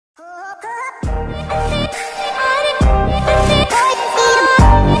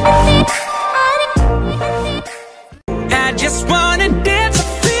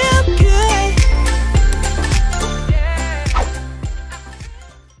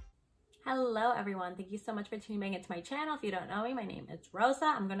Hello everyone, thank you so much for tuning into my channel. If you don't know me, my name is Rosa.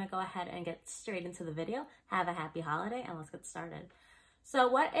 I'm gonna go ahead and get straight into the video. Have a happy holiday and let's get started. So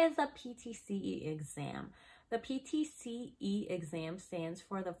what is a PTCE exam? The PTCE exam stands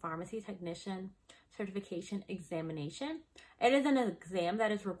for the Pharmacy Technician Certification Examination. It is an exam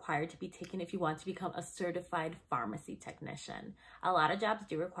that is required to be taken if you want to become a certified pharmacy technician. A lot of jobs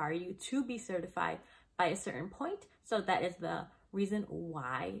do require you to be certified by a certain point, so that is the reason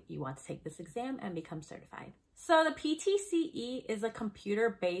why you want to take this exam and become certified. So the PTCE is a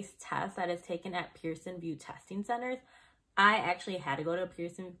computer-based test that is taken at Pearson VUE testing centers. I actually had to go to a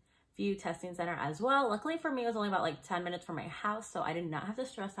Pearson VUE testing center as well. Luckily for me, it was only about like 10 minutes from my house, so I did not have to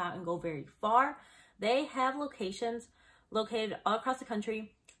stress out and go very far. They have locations located all across the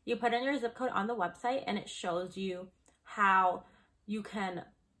country. You put in your zip code on the website and it shows you how you can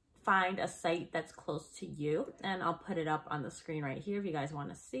find a site that's close to you, and I'll put it up on the screen right here if you guys want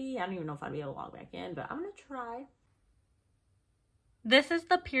to see. I don't even know if I'll be able to log back in, but I'm gonna try. This is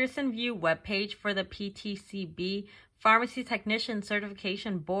the Pearson VUE webpage for the PTCB Pharmacy Technician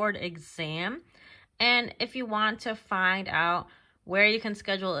Certification Board exam. And if you want to find out where you can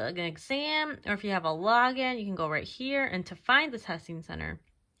schedule an exam, or if you have a login, you can go right here, and to find the testing center,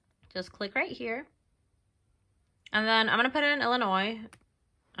 just click right here. And then I'm gonna put it in Illinois.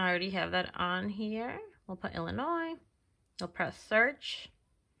 I already have that on here. We'll put Illinois. You'll press search.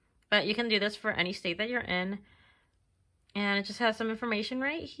 But you can do this for any state that you're in. And it just has some information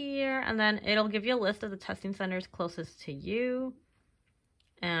right here. And then it'll give you a list of the testing centers closest to you.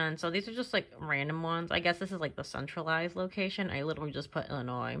 And so these are just like random ones. I guess this is like the centralized location. I literally just put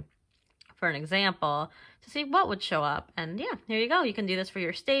Illinois for an example to see what would show up. And yeah, here you go. You can do this for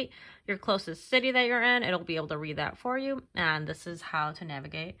your state, your closest city that you're in. It'll be able to read that for you. And this is how to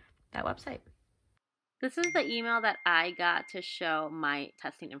navigate that website. This is the email that I got to show my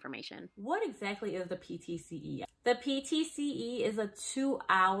testing information. What exactly is the PTCE? The PTCE is a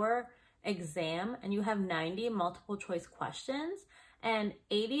 2-hour exam, and you have 90 multiple choice questions, and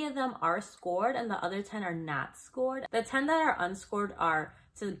 80 of them are scored and the other 10 are not scored. The 10 that are unscored are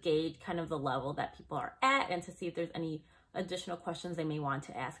to gauge kind of the level that people are at and to see if there's any additional questions they may want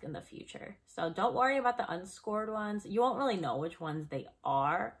to ask in the future. So don't worry about the unscored ones. You won't really know which ones they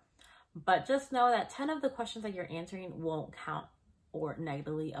are, but just know that 10 of the questions that you're answering won't count or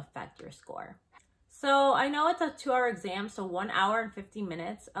negatively affect your score. So I know it's a 2-hour exam, so 1 hour and 50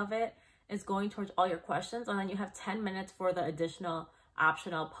 minutes of it is going towards all your questions, and then you have 10 minutes for the additional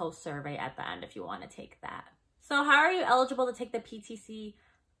optional post survey at the end if you want to take that. So how are you eligible to take the PTCE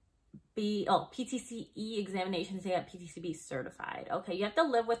examination to get PTCB certified? Okay, you have to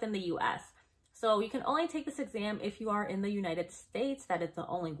live within the US. So you can only take this exam if you are in the United States. That is the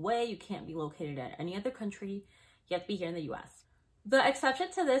only way. You can't be located in any other country. You have to be here in the US. The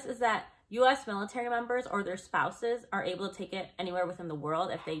exception to this is that US military members or their spouses are able to take it anywhere within the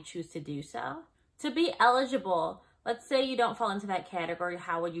world if they choose to do so. To be eligible, let's say you don't fall into that category,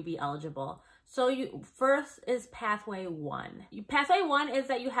 how would you be eligible? So first is pathway 1. Pathway 1 is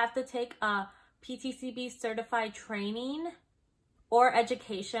that you have to take a PTCB certified training or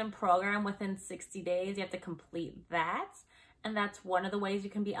education program within 60 days. You have to complete that. And that's one of the ways you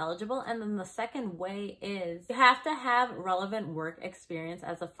can be eligible. And then the second way is you have to have relevant work experience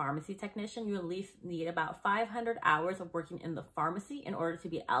as a pharmacy technician. You at least need about 500 hours of working in the pharmacy in order to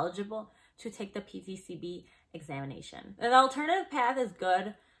be eligible to take the PTCB examination. The alternative path is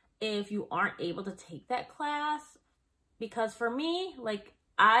good if you aren't able to take that class, because for me, like,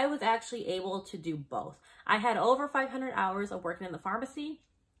 I was actually able to do both. I had over 500 hours of working in the pharmacy,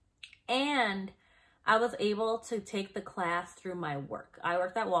 and I was able to take the class through my work. I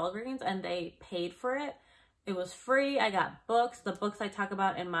worked at Walgreens and they paid for it. It was free. I got books. The books I talk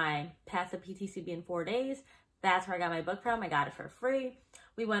about in my Pass the PTCB in 4 days, that's where I got my book from. I got it for free.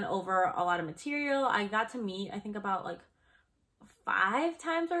 We went over a lot of material. I got to meet, I think, about like 5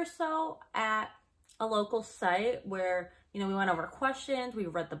 times or so at a local site where, you know, we went over questions, we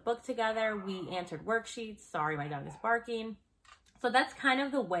read the book together, we answered worksheets. Sorry, my dog is barking. So that's kind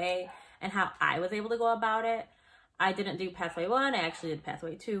of the way and how I was able to go about it. I didn't do pathway 1, I actually did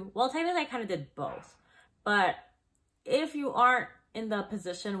pathway 2. Well, technically I kind of did both. But if you aren't in the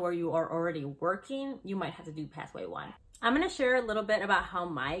position where you are already working, you might have to do pathway 1. I'm going to share a little bit about how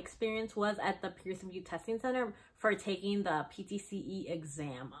my experience was at the Pearson VUE Testing Center for taking the PTCE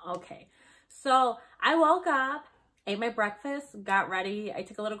exam. Okay, so I woke up, ate my breakfast, got ready. I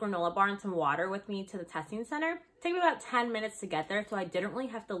took a little granola bar and some water with me to the testing center. It took me about 10 minutes to get there, so I didn't really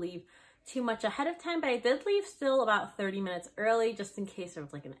have to leave too much ahead of time, but I did leave still about 30 minutes early just in case there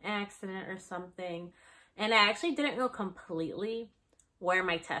was like an accident or something. And I actually didn't go completely where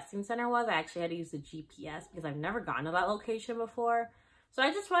my testing center was. I actually had to use the GPS because I've never gotten to that location before. So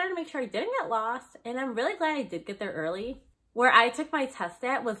I just wanted to make sure I didn't get lost, and I'm really glad I did get there early. Where I took my test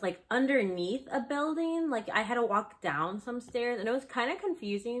at was like underneath a building. Like I had to walk down some stairs, and it was kind of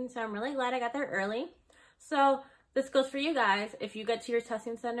confusing. So I'm really glad I got there early. So this goes for you guys. If you get to your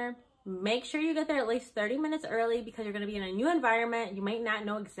testing center, make sure you get there at least 30 minutes early because you're going to be in a new environment. You might not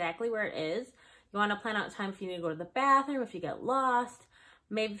know exactly where it is. You want to plan out time if you need to go to the bathroom, if you get lost.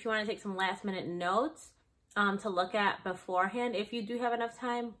 Maybe if you want to take some last minute notes to look at beforehand. If you do have enough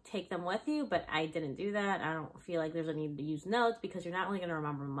time, take them with you, but I didn't do that. I don't feel like there's a need to use notes because you're not really going to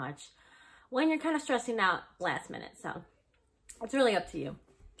remember much when you're kind of stressing out last minute. So it's really up to you.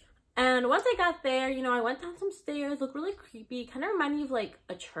 And once I got there, you know, I went down some stairs, looked really creepy, kind of reminded me of like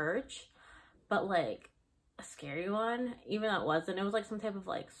a church, but like a scary one, even though it wasn't. It was like some type of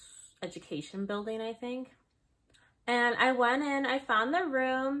like education building, I think. And I went in, I found the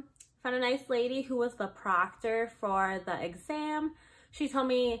room, found a nice lady who was the proctor for the exam. She told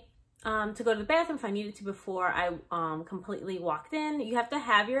me to go to the bathroom if I needed to before I completely walked in. You have to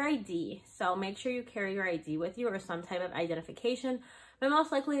have your ID, so make sure you carry your ID with you or some type of identification. But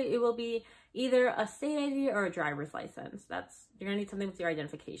most likely it will be either a state ID or a driver's license. You're gonna need something with your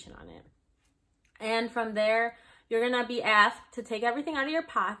identification on it. And from there, you're gonna be asked to take everything out of your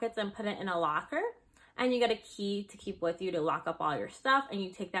pockets and put it in a locker. And you get a key to keep with you to lock up all your stuff, and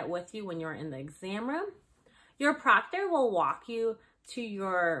you take that with you when you're in the exam room. Your proctor will walk you to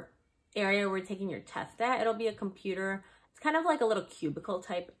your area where you're taking your test at. It'll be a computer. It's kind of like a little cubicle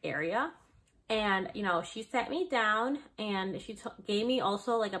type area. And, you know, she sat me down and she gave me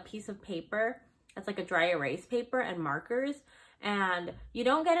also like a piece of paper that's like a dry erase paper and markers. And you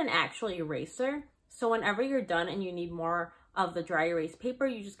don't get an actual eraser. So whenever you're done and you need more of the dry erase paper,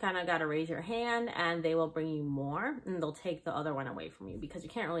 you just kind of got to raise your hand and they will bring you more, and they'll take the other one away from you because you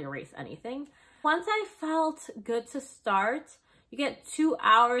can't really erase anything. Once I felt good to start, you get 2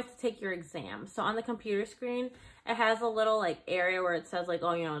 hours to take your exam. So on the computer screen, it has a little like area where it says like,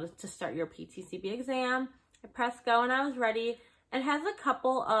 oh, you know, to start your PTCB exam. I pressed go and I was ready. It has a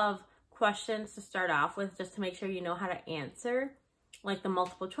couple of questions to start off with just to make sure you know how to answer, like the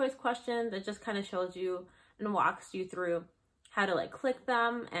multiple choice questions. It just kind of shows you and walks you through how to like click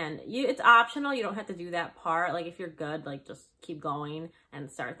them, and it's optional. You don't have to do that part. Like if you're good, like just keep going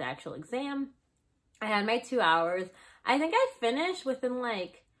and start the actual exam. I had my 2 hours. I think I finished within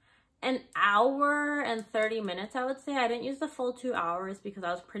like an hour and 30 minutes, I would say. I didn't use the full 2 hours because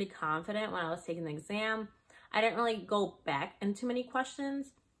I was pretty confident when I was taking the exam. I didn't really go back into many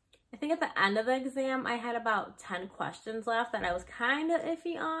questions. I think at the end of the exam, I had about 10 questions left that I was kind of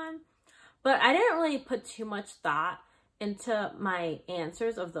iffy on, but I didn't really put too much thought into my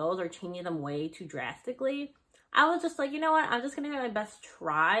answers of those or changing them way too drastically. I was just like, you know what, I'm just gonna give my best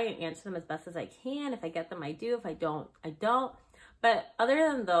try and answer them as best as I can. If I get them, I do. If I don't, I don't. But other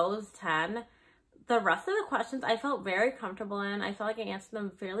than those 10, the rest of the questions I felt very comfortable in. I felt like I answered them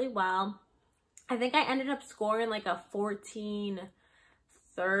fairly well. I think I ended up scoring like a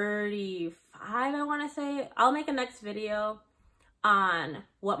 1435, I want to say. I'll make a next video on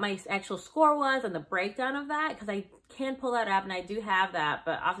what my actual score was and the breakdown of that, because I can pull that up and I do have that,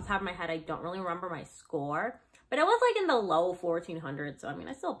 but off the top of my head I don't really remember my score. But it was like in the low 1400s, so I mean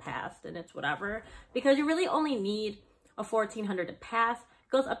I still passed, and it's whatever, because you really only need a 1400 to pass. It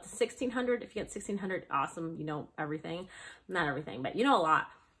goes up to 1600. If you get 1600, awesome, you know everything. Not everything, but you know a lot.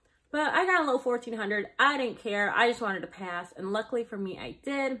 But I got a low 1400. I didn't care. I just wanted to pass, and luckily for me I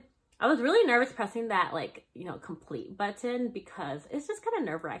did. I was really nervous pressing that, like, you know, complete button, because it's just kind of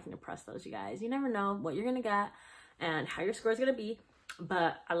nerve-wracking to press those, you guys. You never know what you're going to get and how your score is going to be,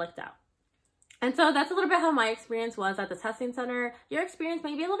 but I lucked out. And so that's a little bit how my experience was at the testing center. Your experience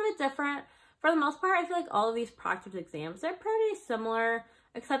may be a little bit different. For the most part, I feel like all of these proctored exams, they're pretty similar,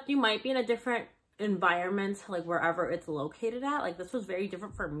 except you might be in a different environment, like wherever it's located at. Like this was very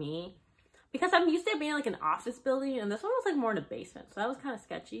different for me, because I'm used to it being like an office building, and this one was like more in a basement, so that was kind of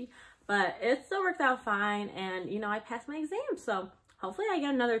sketchy, but it still worked out fine. And you know, I passed my exam, so hopefully I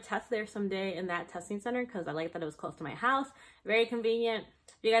get another test there someday in that testing center, because I like that it was close to my house. Very convenient.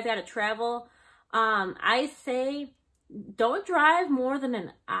 If you guys gotta travel, I say don't drive more than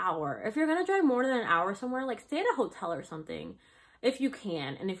an hour. If you're gonna drive more than an hour somewhere, like stay at a hotel or something if you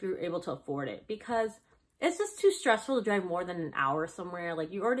can, and if you're able to afford it, because it's just too stressful to drive more than an hour somewhere.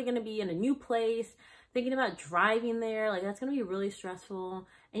 Like you're already going to be in a new place, thinking about driving there. Like that's going to be really stressful,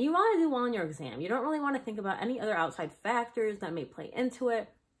 and you want to do well in your exam. You don't really want to think about any other outside factors that may play into it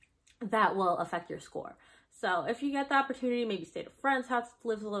that will affect your score. So if you get the opportunity, maybe stay at a friend's house that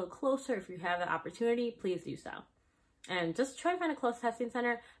lives a little closer. If you have the opportunity, please do so. And just try to find a close testing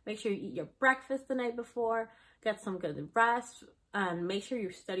center. Make sure you eat your breakfast the night before, get some good rest, and make sure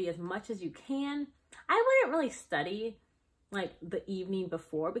you study as much as you can. I wouldn't really study like the evening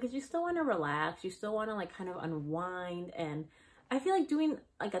before because you still want to relax. You still want to like kind of unwind. And I feel like doing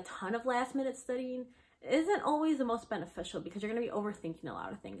like a ton of last minute studying isn't always the most beneficial because you're going to be overthinking a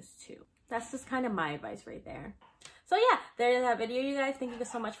lot of things too. That's just kind of my advice right there. So yeah, there's that video, you guys. Thank you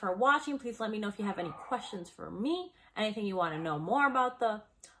so much for watching. Please let me know if you have any questions for me, anything you want to know more about the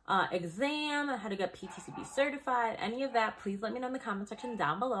exam, how to get PTCB certified, any of that. Please let me know in the comment section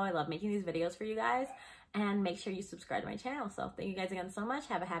down below. I love making these videos for you guys. And make sure you subscribe to my channel. So thank you guys again so much.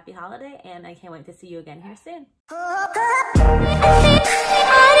 Have a happy holiday, and I can't wait to see you again here soon.